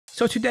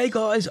So today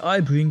guys, I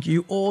bring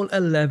you all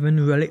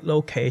 11 relic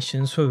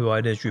locations for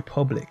Riders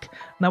Republic.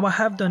 Now I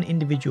have done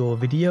individual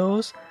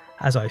videos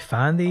as I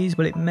found these,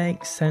 but it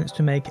makes sense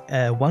to make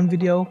one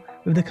video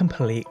with the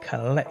complete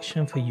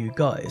collection for you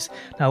guys.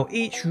 Now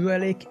each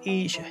relic,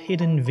 each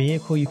hidden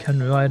vehicle you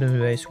can ride and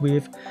race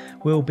with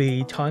will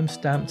be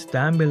timestamped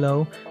down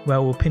below, where I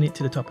will pin it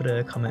to the top of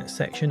the comment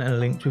section and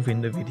linked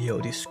within the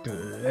video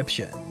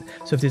description.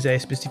 So if there's a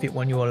specific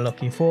one you are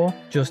looking for,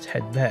 just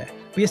head there.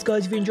 But yes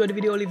guys, if you enjoyed the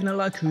video, leaving a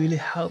like really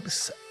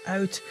helps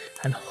out,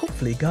 and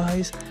hopefully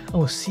guys, I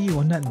will see you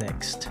on that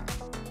next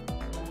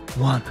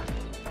one.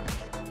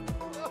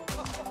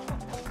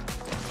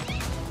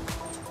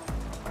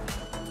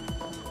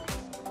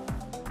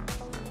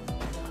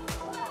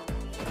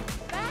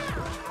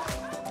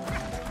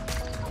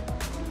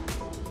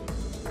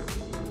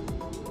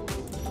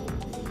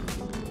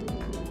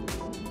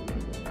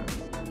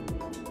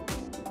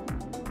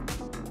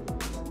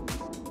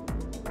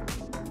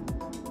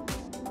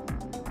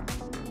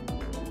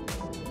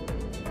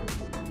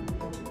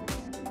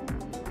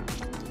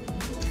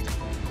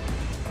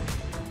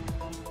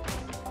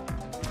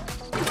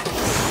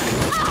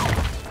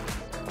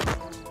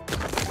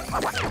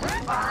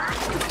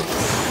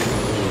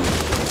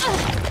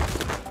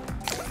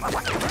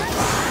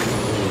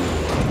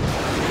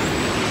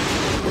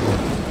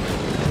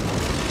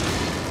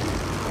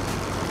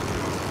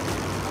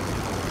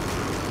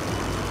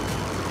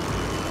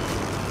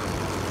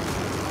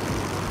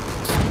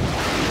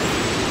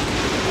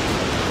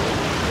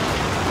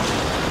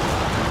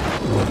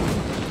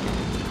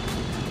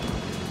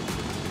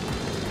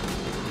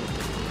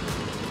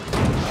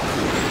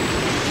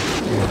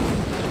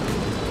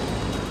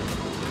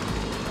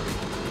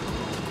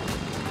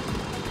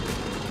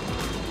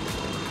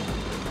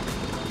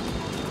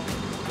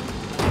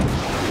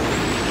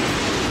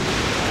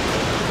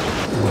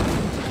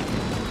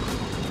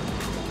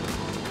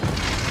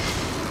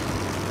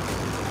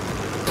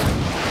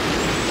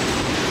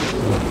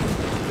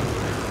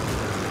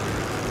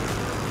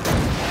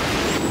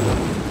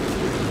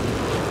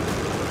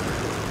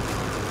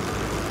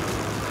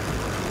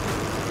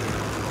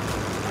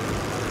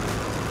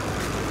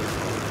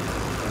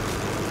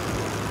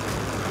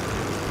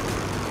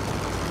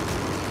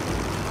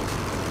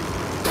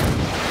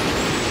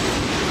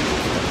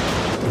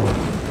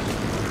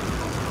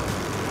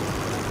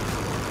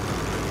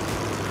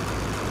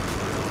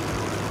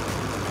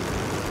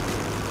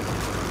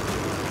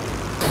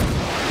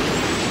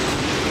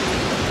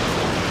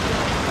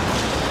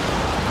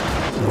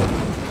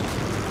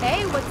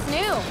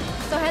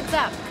 So heads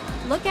up,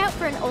 look out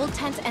for an old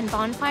tent and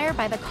bonfire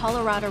by the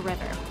Colorado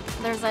River.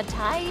 There's a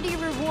tidy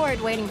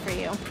reward waiting for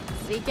you.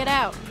 Seek it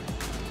out.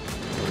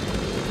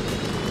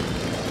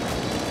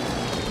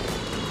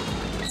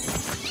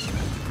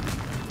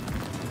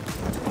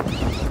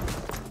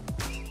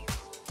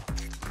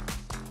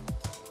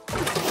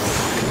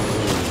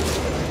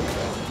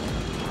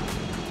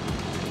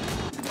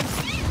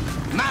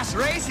 Mass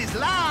race is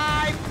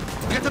live!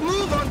 Get the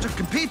move on to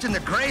compete in the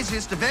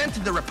craziest event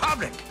in the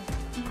Republic.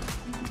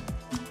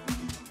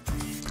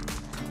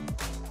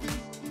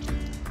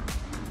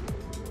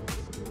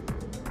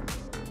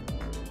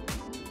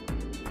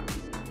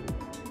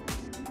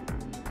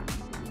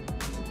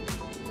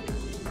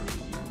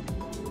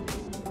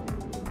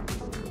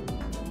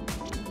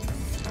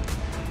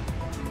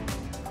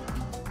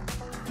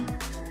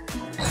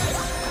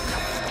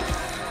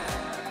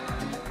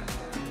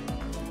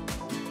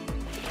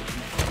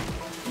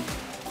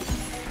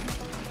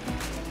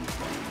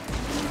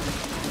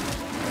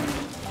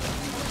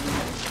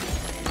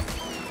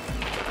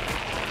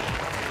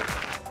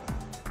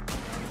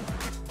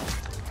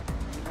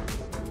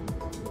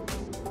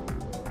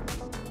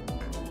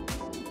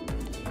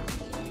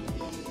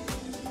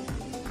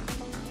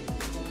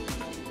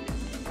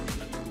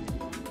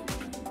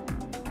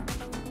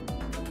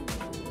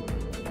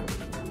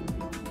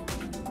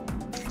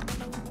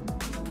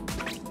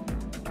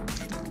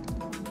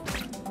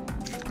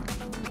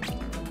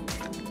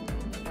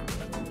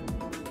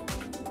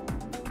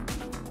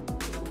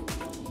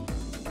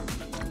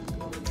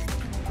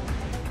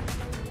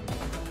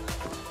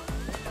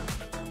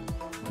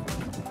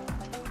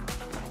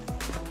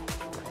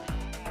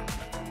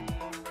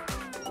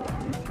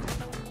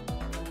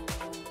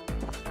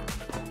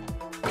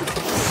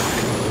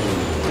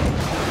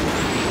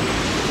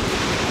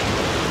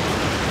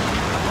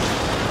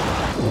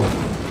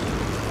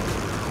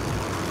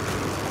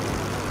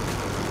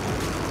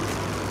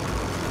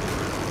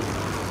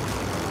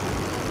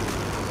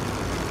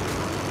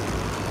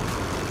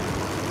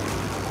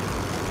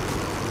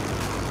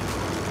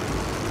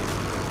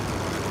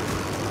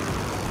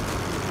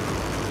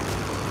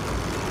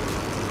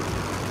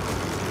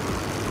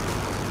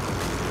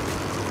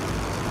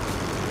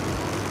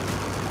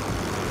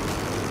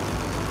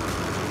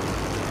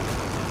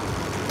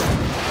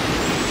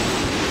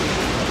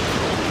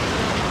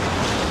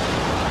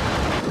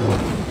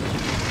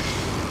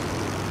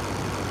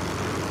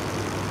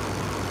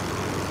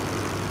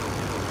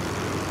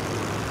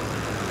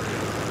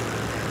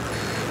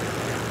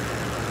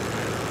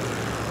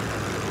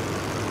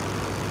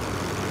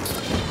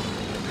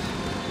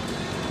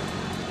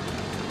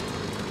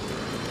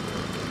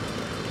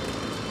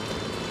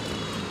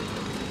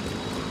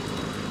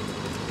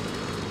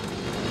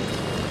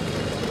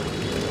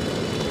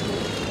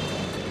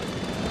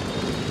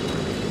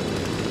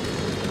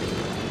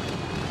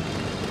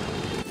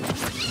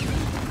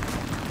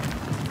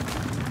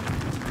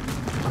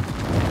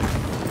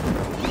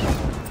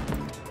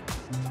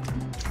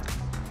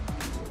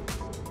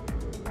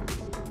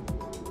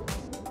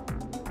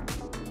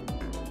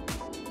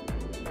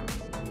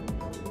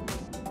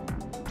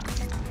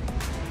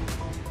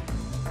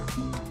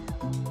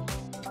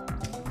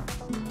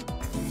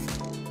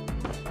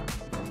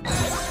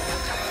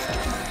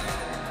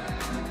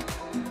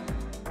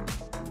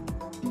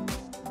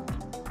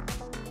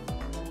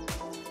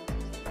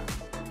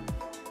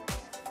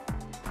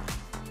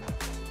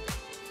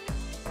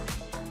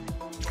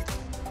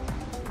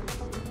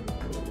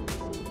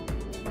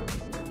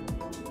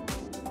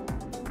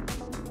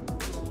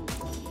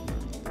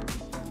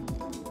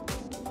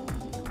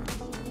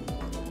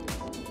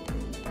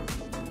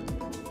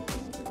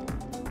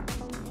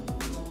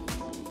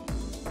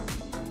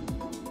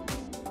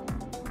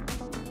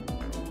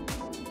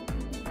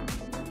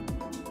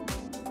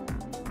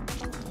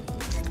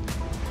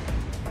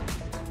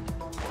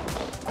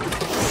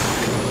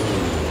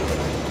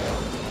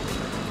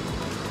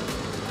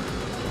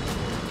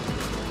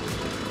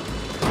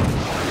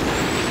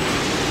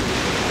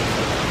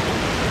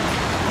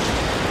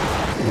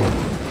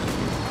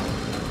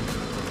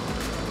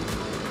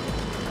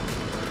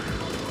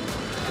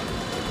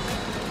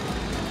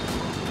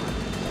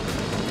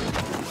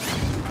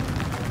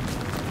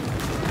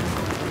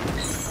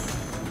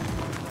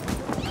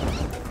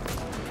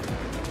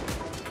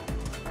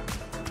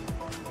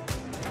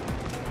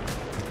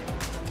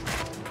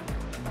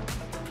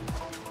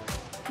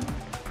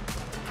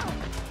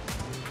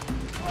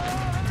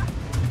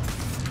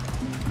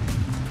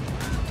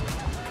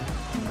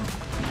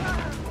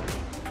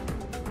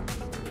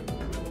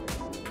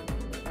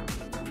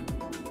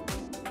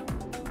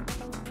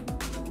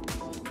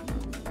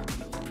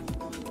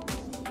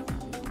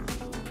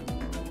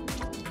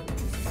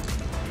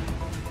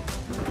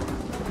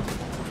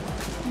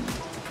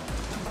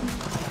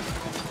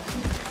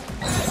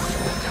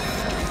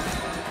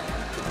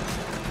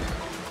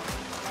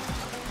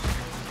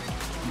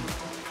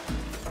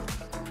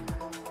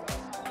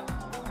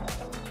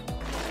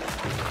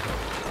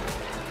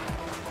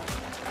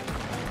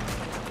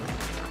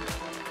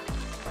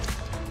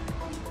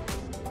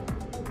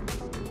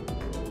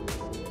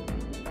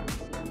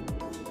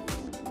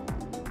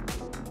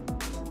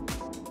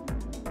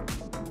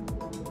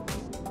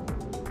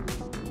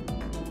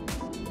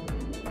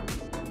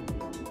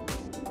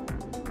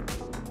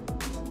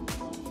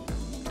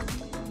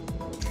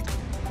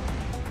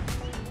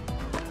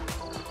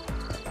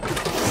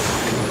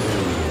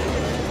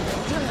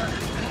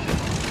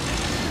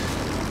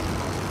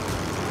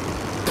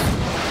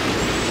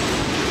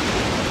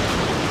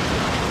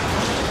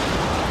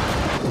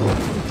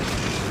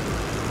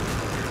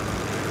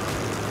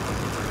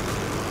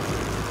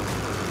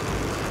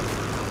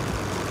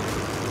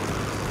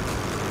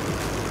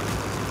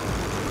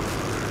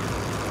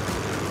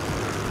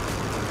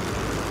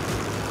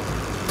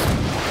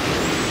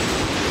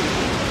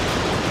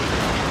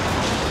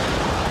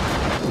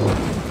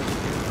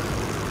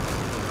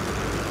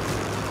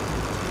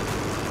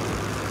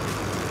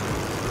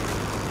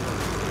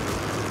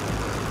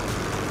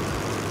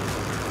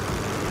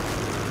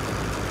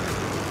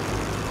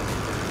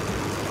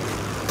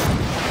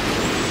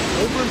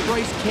 Over in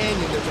Bryce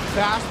Canyon, there's a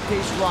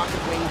fast-paced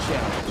rocket wing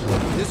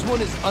challenge. This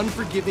one is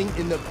unforgiving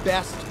in the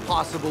best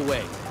possible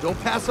way. Don't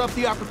pass up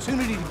the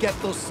opportunity to get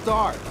those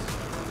stars.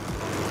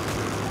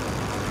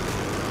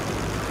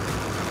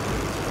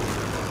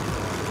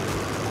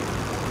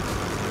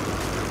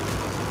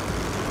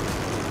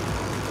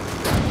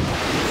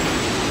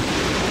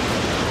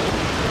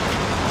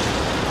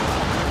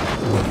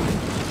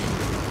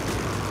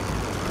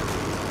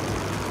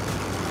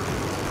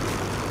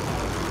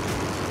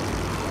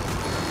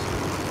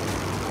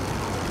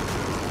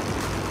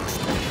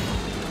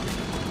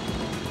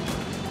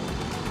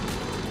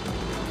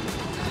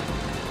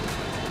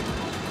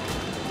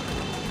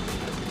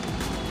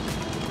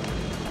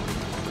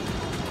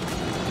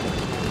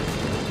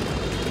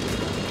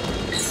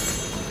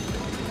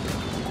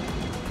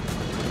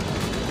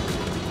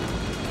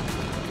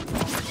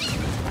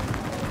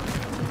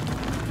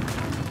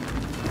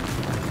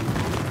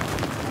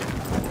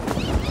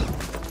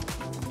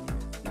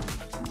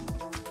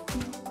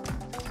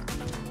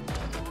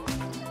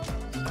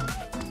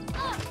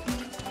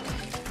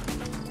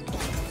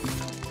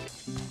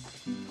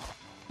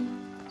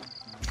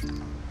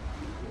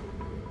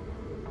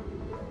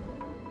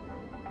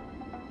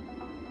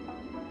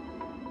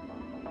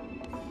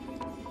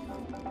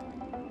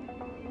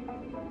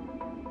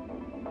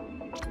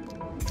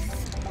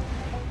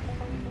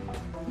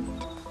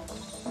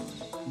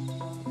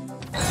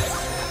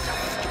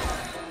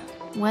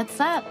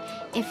 What's up?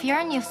 If you're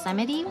in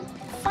Yosemite,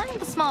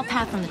 find a small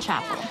path from the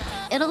chapel.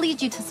 It'll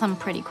lead you to some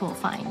pretty cool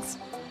finds.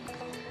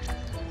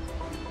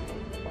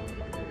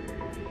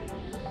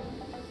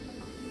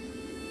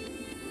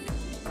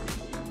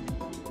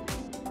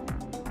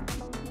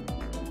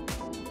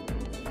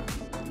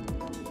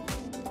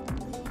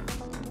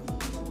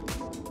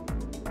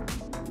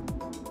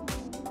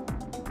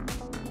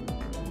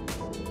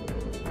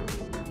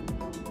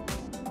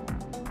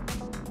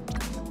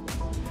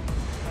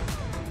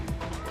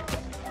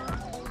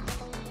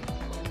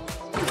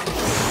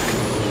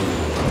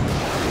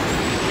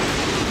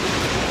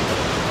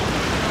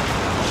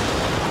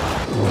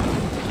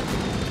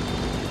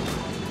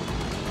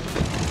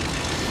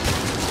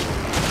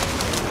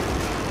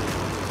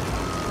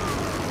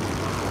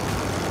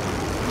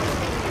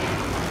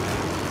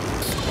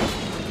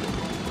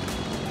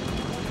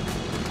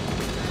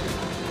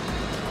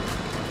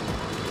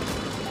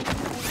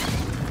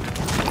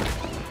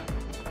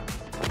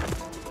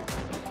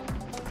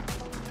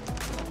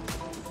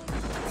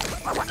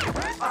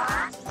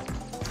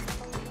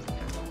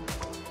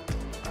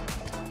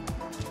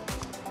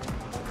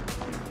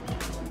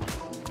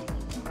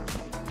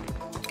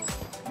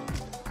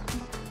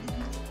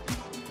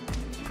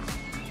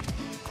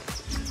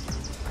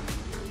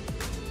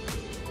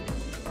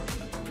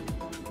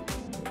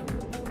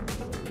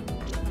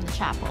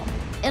 Chapel.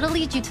 It'll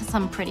lead you to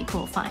some pretty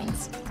cool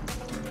finds.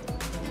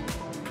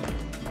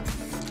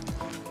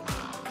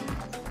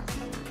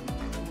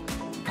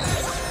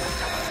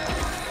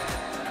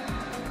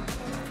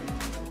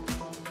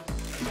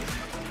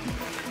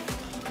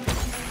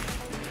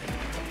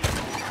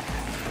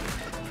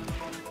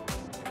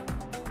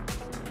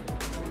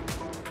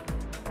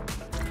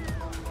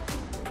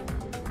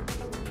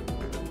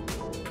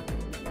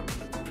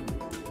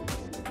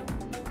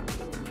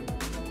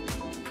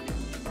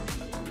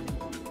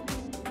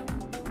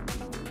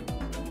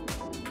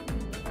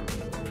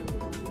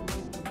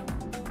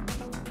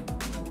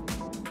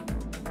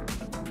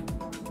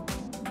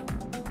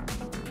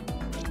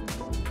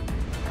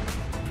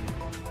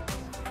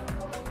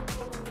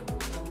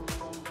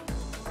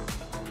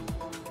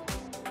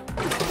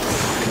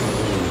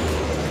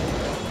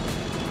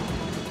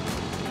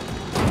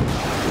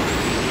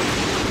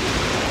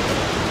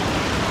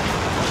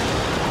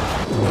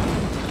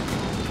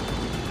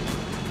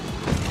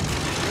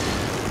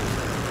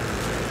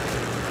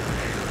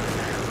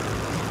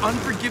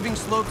 Unforgiving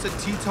slopes at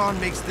Teton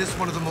makes this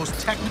one of the most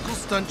technical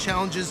stunt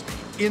challenges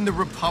in the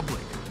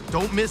Republic.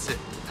 Don't miss it.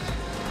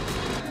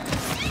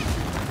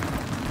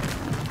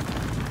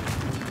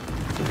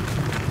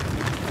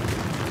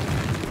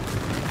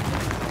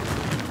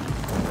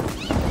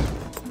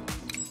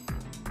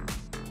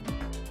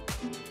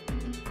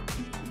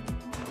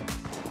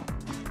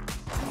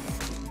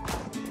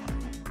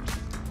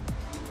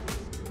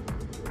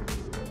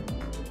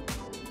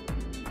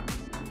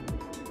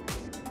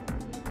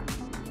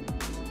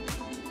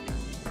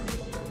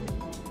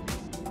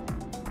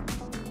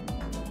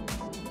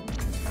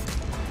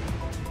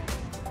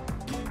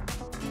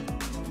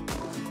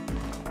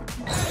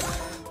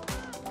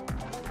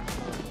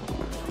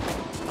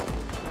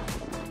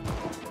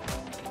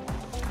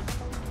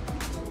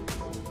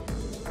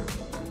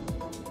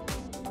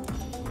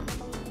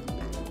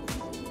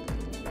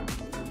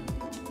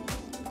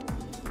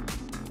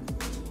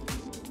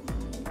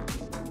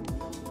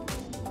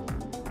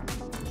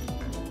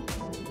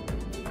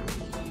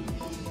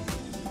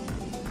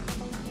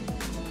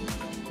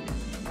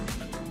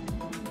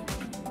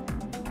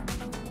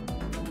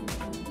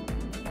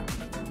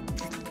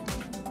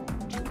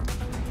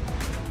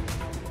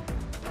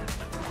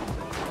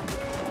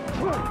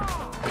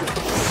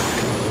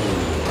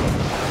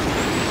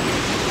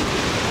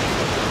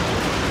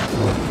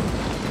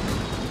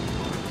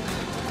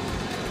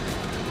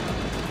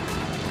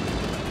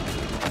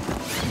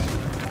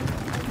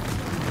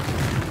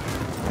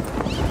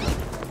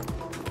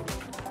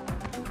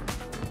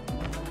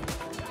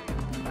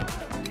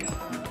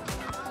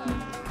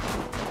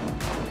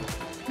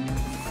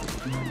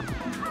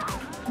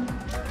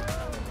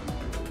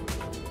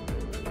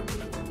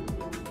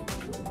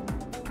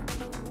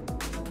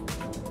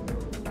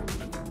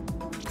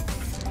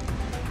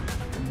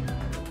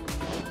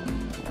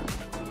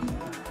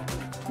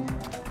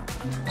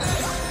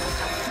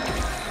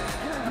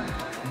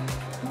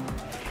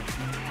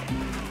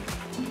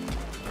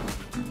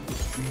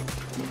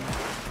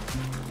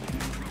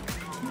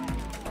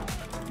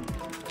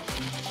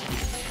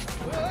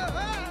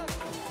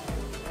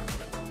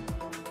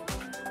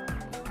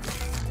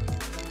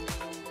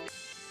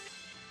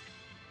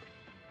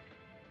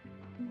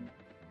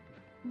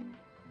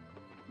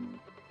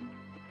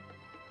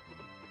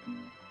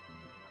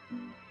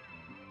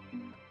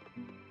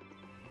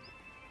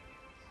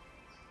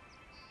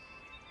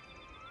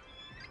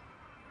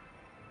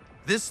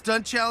 This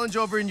stunt challenge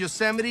over in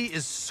Yosemite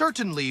is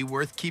certainly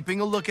worth keeping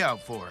a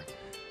lookout for.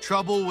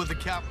 Trouble with the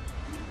cap...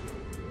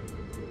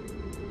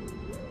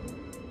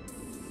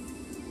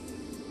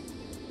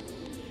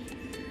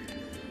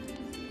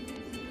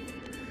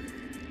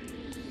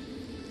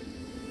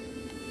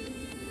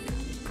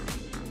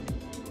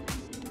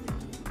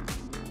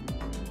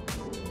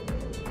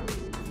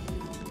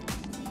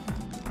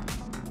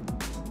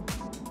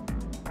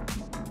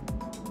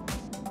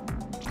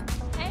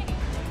 Hey,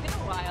 it's been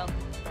a while.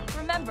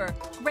 Remember,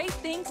 great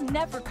things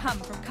never come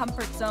from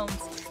comfort zones.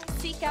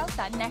 Seek out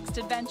that next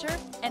adventure,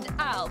 and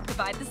I'll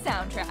provide the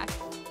soundtrack.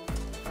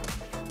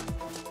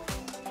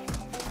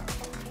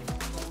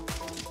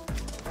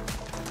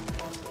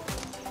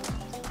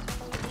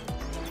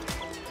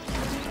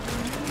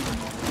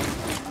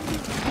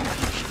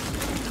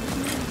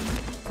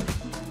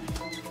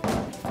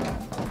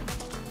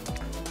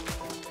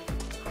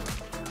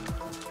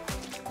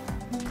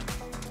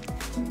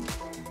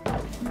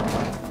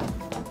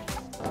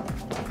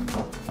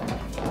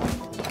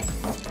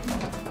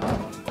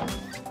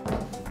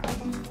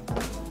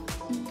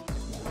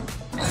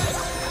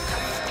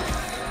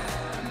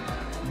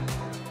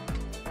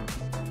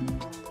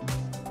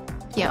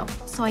 Yo,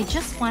 so I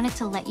just wanted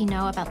to let you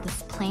know about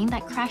this plane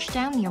that crashed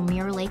down near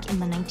Mirror Lake in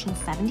the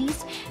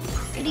 1970s.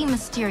 Pretty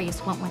mysterious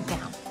what went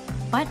down.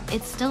 But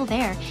it's still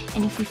there,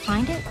 and if you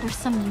find it, there's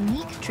some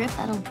unique drip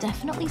that'll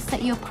definitely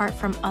set you apart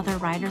from other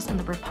riders in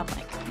the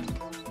Republic.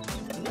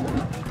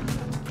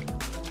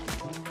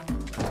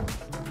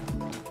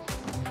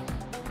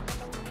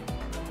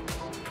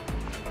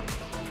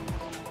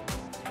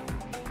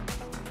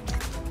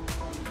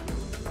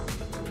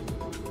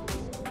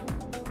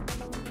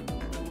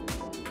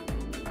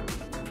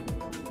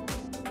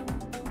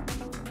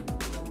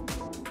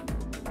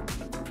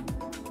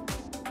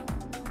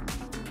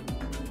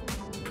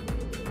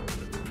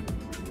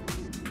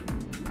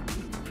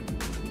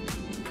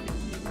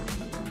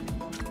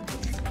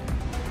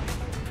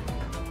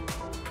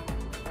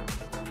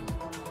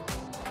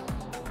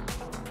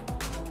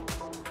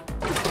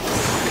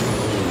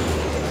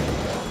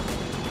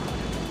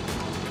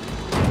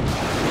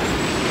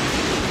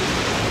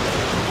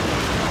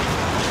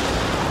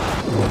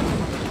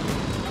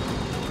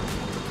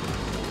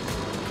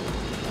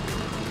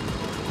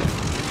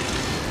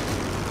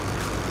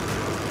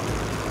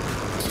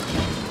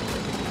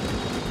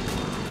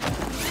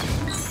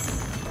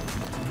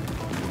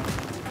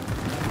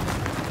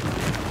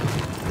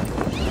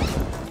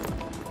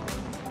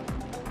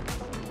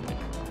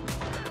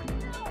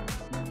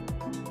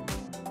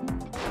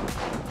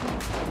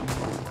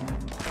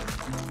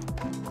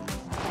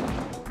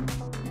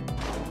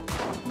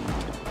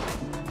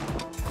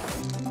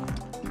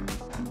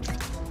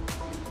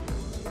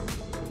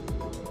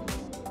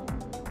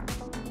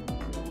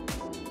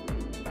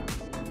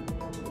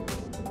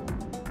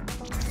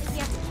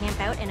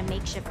 Camp out in a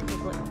makeshift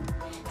igloo.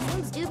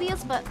 Seems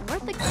dubious, but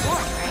worth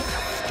exploring, right?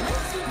 Might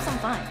suit some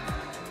fun.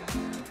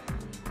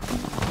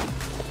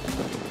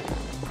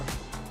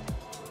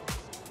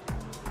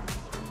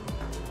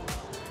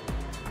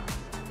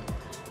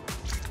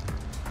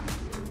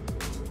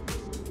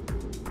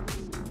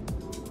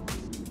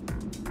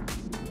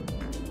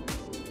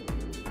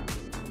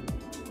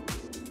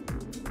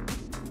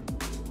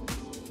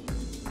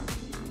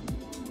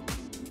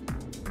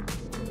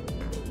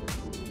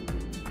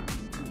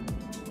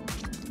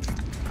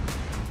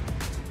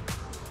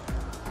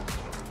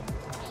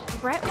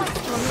 Brett once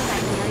told me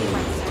that Gary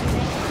went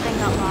surfing, then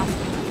got lost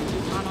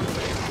on the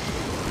river.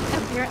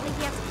 Apparently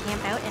he has to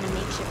camp out in a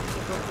makeshift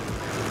igloo.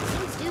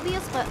 Seems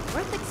dubious, but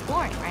worth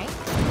exploring, right?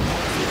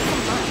 Seems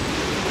some fun.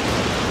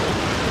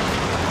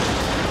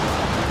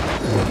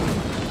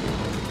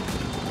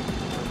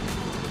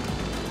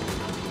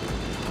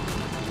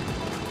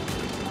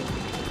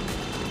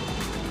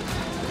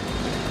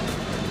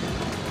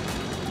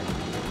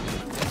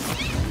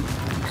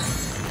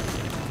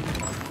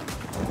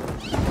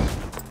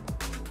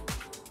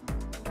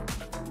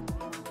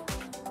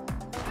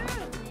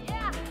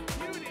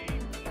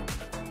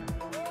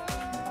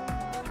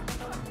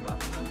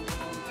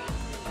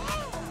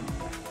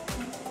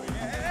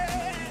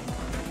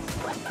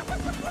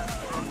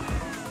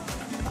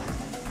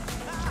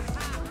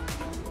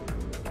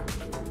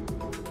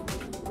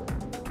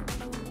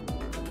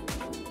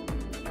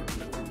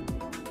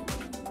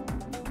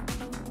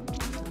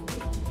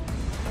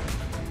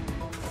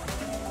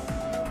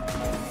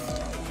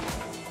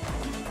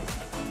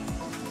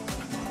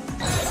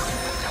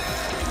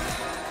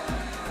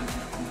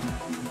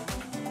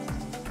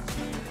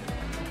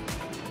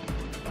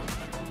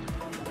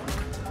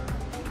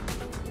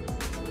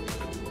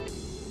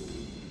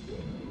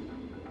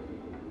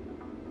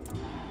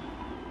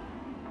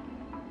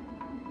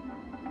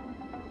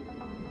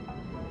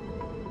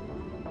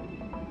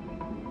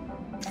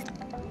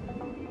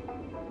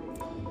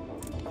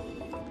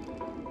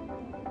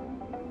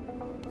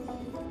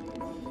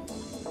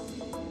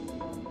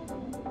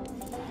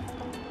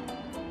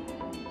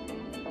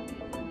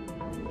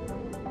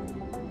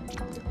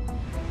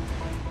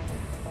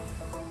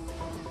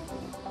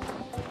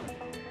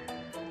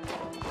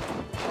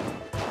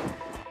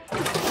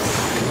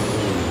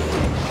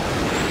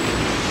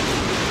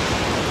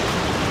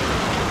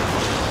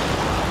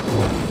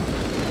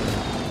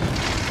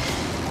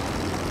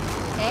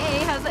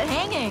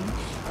 hanging.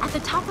 At the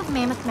top of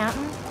Mammoth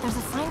Mountain, there's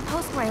a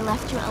signpost where I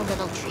left you a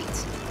little treat.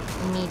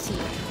 Me to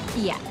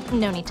you. Yeah,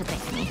 no need to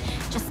thank me.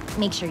 Just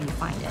make sure you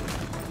find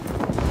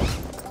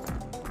it.